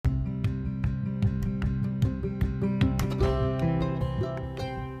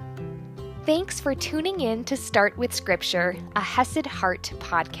Thanks for tuning in to Start with Scripture, a Hesed Heart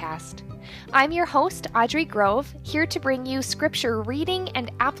podcast. I'm your host, Audrey Grove, here to bring you scripture reading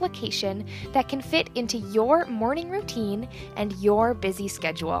and application that can fit into your morning routine and your busy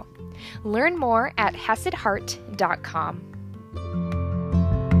schedule. Learn more at HesedHeart.com.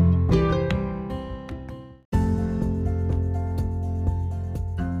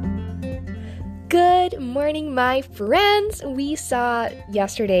 Good morning, my friends. We saw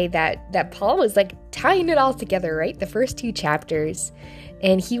yesterday that Paul was tying it all together, right? The first two chapters.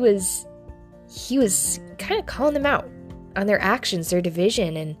 And he was kind of calling them out on their actions, their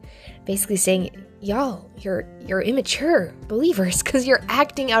division, and basically saying, y'all, you're immature believers because you're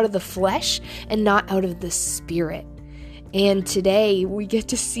acting out of the flesh and not out of the spirit. And today we get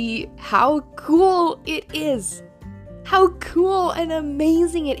to see how cool it is. How cool and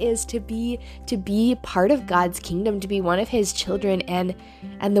amazing it is to be part of God's kingdom, to be one of his children, and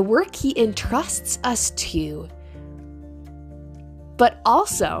the work he entrusts us to. But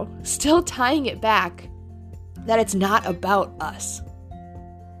also still tying it back that it's not about us.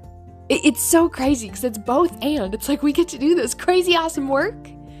 It's so crazy because it's both and. It's like we get to do this crazy awesome work,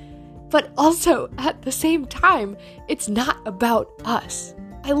 but also at the same time, it's not about us.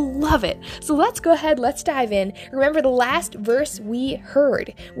 I love it. So let's go ahead, let's dive in. Remember, the last verse we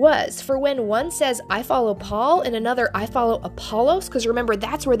heard was, for when one says, I follow Paul, and another, I follow Apollos, because remember,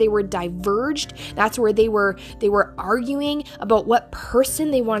 that's where they were diverged. That's where they were arguing about what person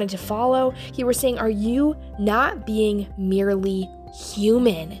they wanted to follow. He was saying, are you not being merely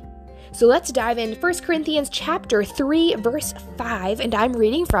human? So let's dive in. 1 Corinthians chapter 3, verse 5, and I'm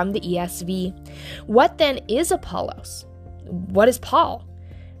reading from the ESV. What then is Apollos? What is Paul?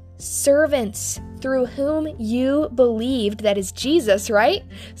 Servants through whom you believed, that is Jesus, right?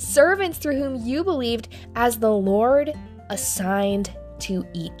 Servants through whom you believed as the Lord assigned to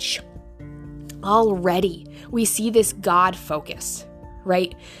each. Already, we see this God focus,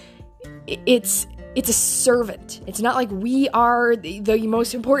 right? It's a servant. It's not like we are the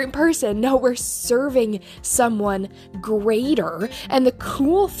most important person. No, we're serving someone greater. And the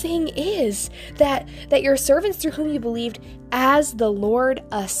cool thing is that you're servants through whom you believed as the Lord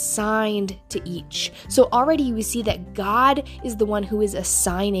assigned to each. So already we see that God is the one who is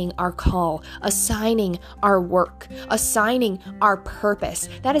assigning our call, assigning our work, assigning our purpose.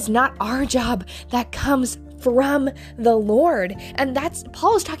 That is not our job. That comes from the Lord. And that's,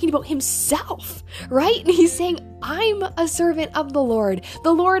 Paul is talking about himself, right? And he's saying, I'm a servant of the Lord.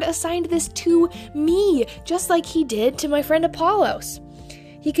 The Lord assigned this to me, just like he did to my friend Apollos.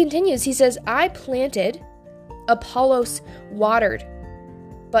 He continues, he says, I planted, Apollos watered,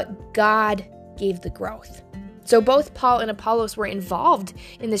 but God gave the growth. So both Paul and Apollos were involved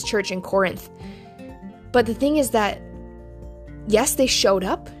in this church in Corinth. But the thing is that, yes, they showed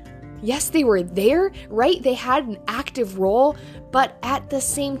up. Yes, they were there, right? They had an active role, but at the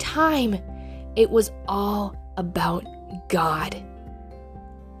same time, it was all about God.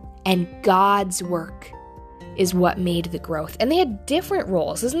 And God's work is what made the growth. And they had different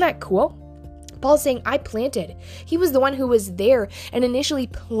roles. Isn't that cool? Paul's saying, I planted. He was the one who was there and initially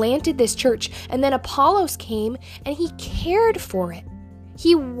planted this church. And then Apollos came and he cared for it.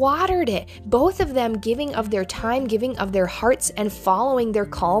 He watered it, both of them giving of their time, giving of their hearts, and following their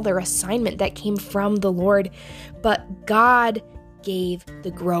call, their assignment that came from the Lord. But God gave the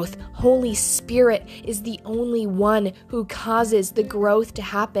growth. Holy Spirit is the only one who causes the growth to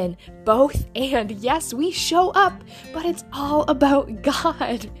happen. Both and. Yes, we show up, but it's all about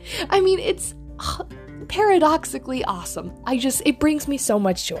God. I mean, it's paradoxically awesome. It brings me so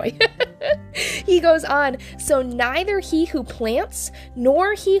much joy. He goes on, so neither he who plants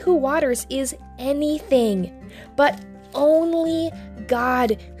nor he who waters is anything, but only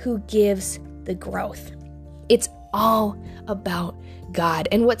God who gives the growth. It's all about God.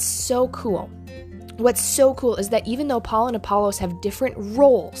 And what's so cool is that even though Paul and Apollos have different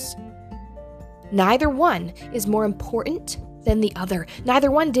roles, neither one is more important than the other.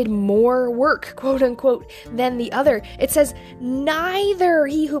 Neither one did more work, quote unquote, than the other. It says, neither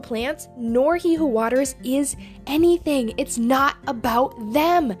he who plants nor he who waters is anything. It's not about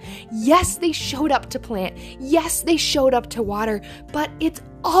them. Yes, they showed up to plant. Yes, they showed up to water, but it's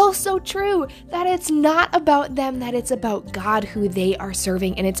also true that it's not about them, that it's about God who they are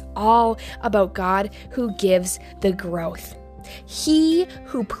serving, and it's all about God who gives the growth. He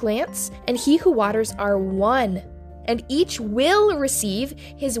who plants and he who waters are one, and each will receive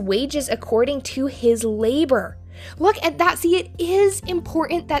his wages according to his labor. Look at that. See, it is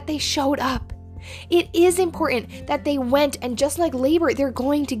important that they showed up. It is important that they went, and just like labor, they're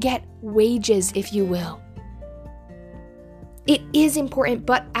going to get wages, if you will. It is important,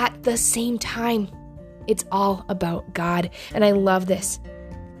 but at the same time, it's all about God. And I love this.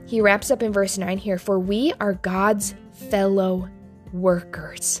 He wraps up in verse 9 here, for we are God's fellow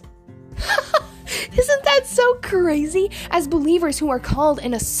workers. Isn't that so crazy? As believers who are called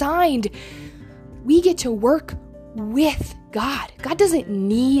and assigned, we get to work with God. God doesn't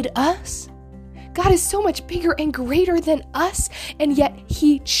need us. God is so much bigger and greater than us, and yet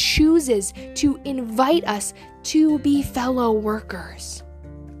He chooses to invite us to be fellow workers,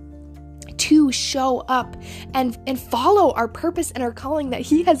 to show up and follow our purpose and our calling that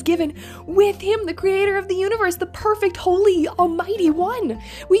He has given with Him, the creator of the universe, the perfect, holy, almighty one.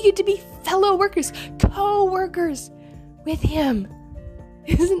 We get to be fellow workers, co-workers with Him.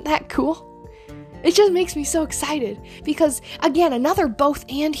 Isn't that cool? It just makes me so excited because, again, another both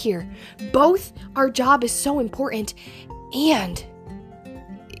and here. Both our job is so important, and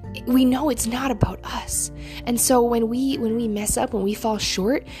we know it's not about us. And so when we mess up, when we fall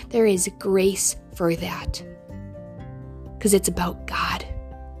short, there is grace for that. Because it's about God.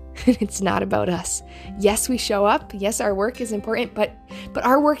 It's not about us. Yes, we show up. Yes, our work is important, but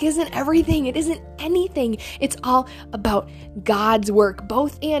our work isn't everything. It isn't anything. It's all about God's work,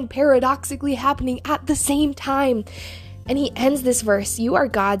 both and paradoxically happening at the same time. And he ends this verse, you are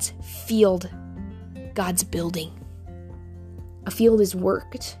God's field, God's building. A field is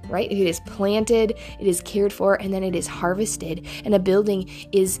worked, right? It is planted, it is cared for, and then it is harvested. And a building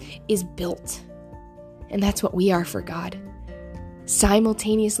is built. And that's what we are for God.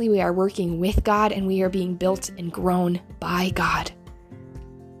 Simultaneously, we are working with God and we are being built and grown by God.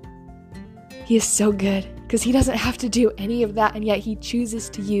 He is so good because he doesn't have to do any of that, and yet he chooses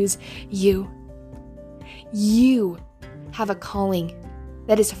to use you. You have a calling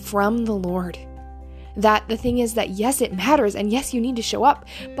that is from the Lord. That the thing is that yes, it matters, and yes, you need to show up,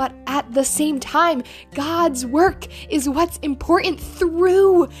 but at the same time, God's work is what's important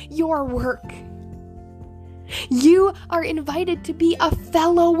through your work. You are invited to be a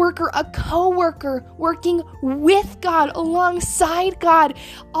fellow worker, a co-worker, working with God, alongside God,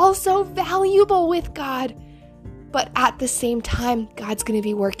 also valuable with God. But at the same time, God's going to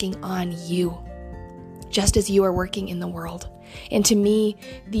be working on you, just as you are working in the world. And to me,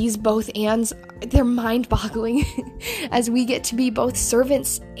 these both ands, they're mind-boggling as we get to be both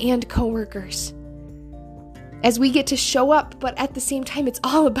servants and co-workers. As we get to show up, but at the same time, it's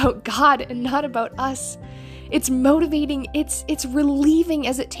all about God and not about us. It's motivating, it's relieving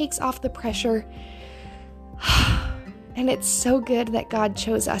as it takes off the pressure. And it's so good that God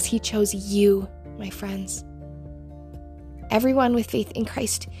chose us. He chose you, my friends. Everyone with faith in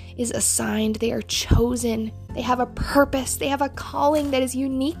Christ is assigned. They are chosen. They have a purpose. They have a calling that is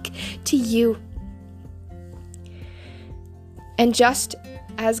unique to you. And just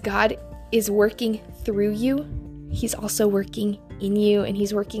as God is working through you, he's also working in you, and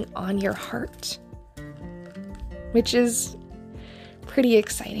he's working on your heart, which is pretty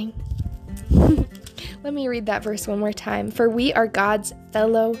exciting. Let me read that verse one more time. For we are God's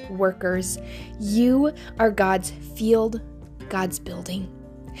fellow workers. You are God's field, God's building.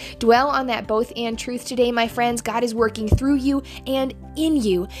 Dwell on that both and truth today, my friends. God is working through you and in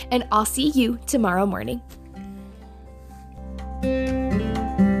you, and I'll see you tomorrow morning.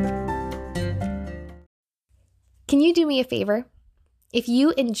 Can you do me a favor? If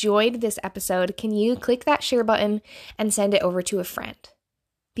you enjoyed this episode, can you click that share button and send it over to a friend?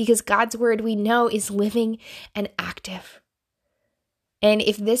 Because God's word, we know, is living and active. And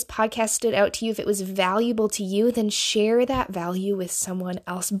if this podcast stood out to you, if it was valuable to you, then share that value with someone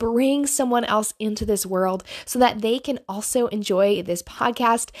else. Bring someone else into this world so that they can also enjoy this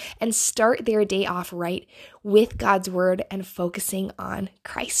podcast and start their day off right with God's word and focusing on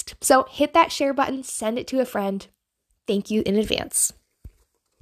Christ. So hit that share button, send it to a friend. Thank you in advance.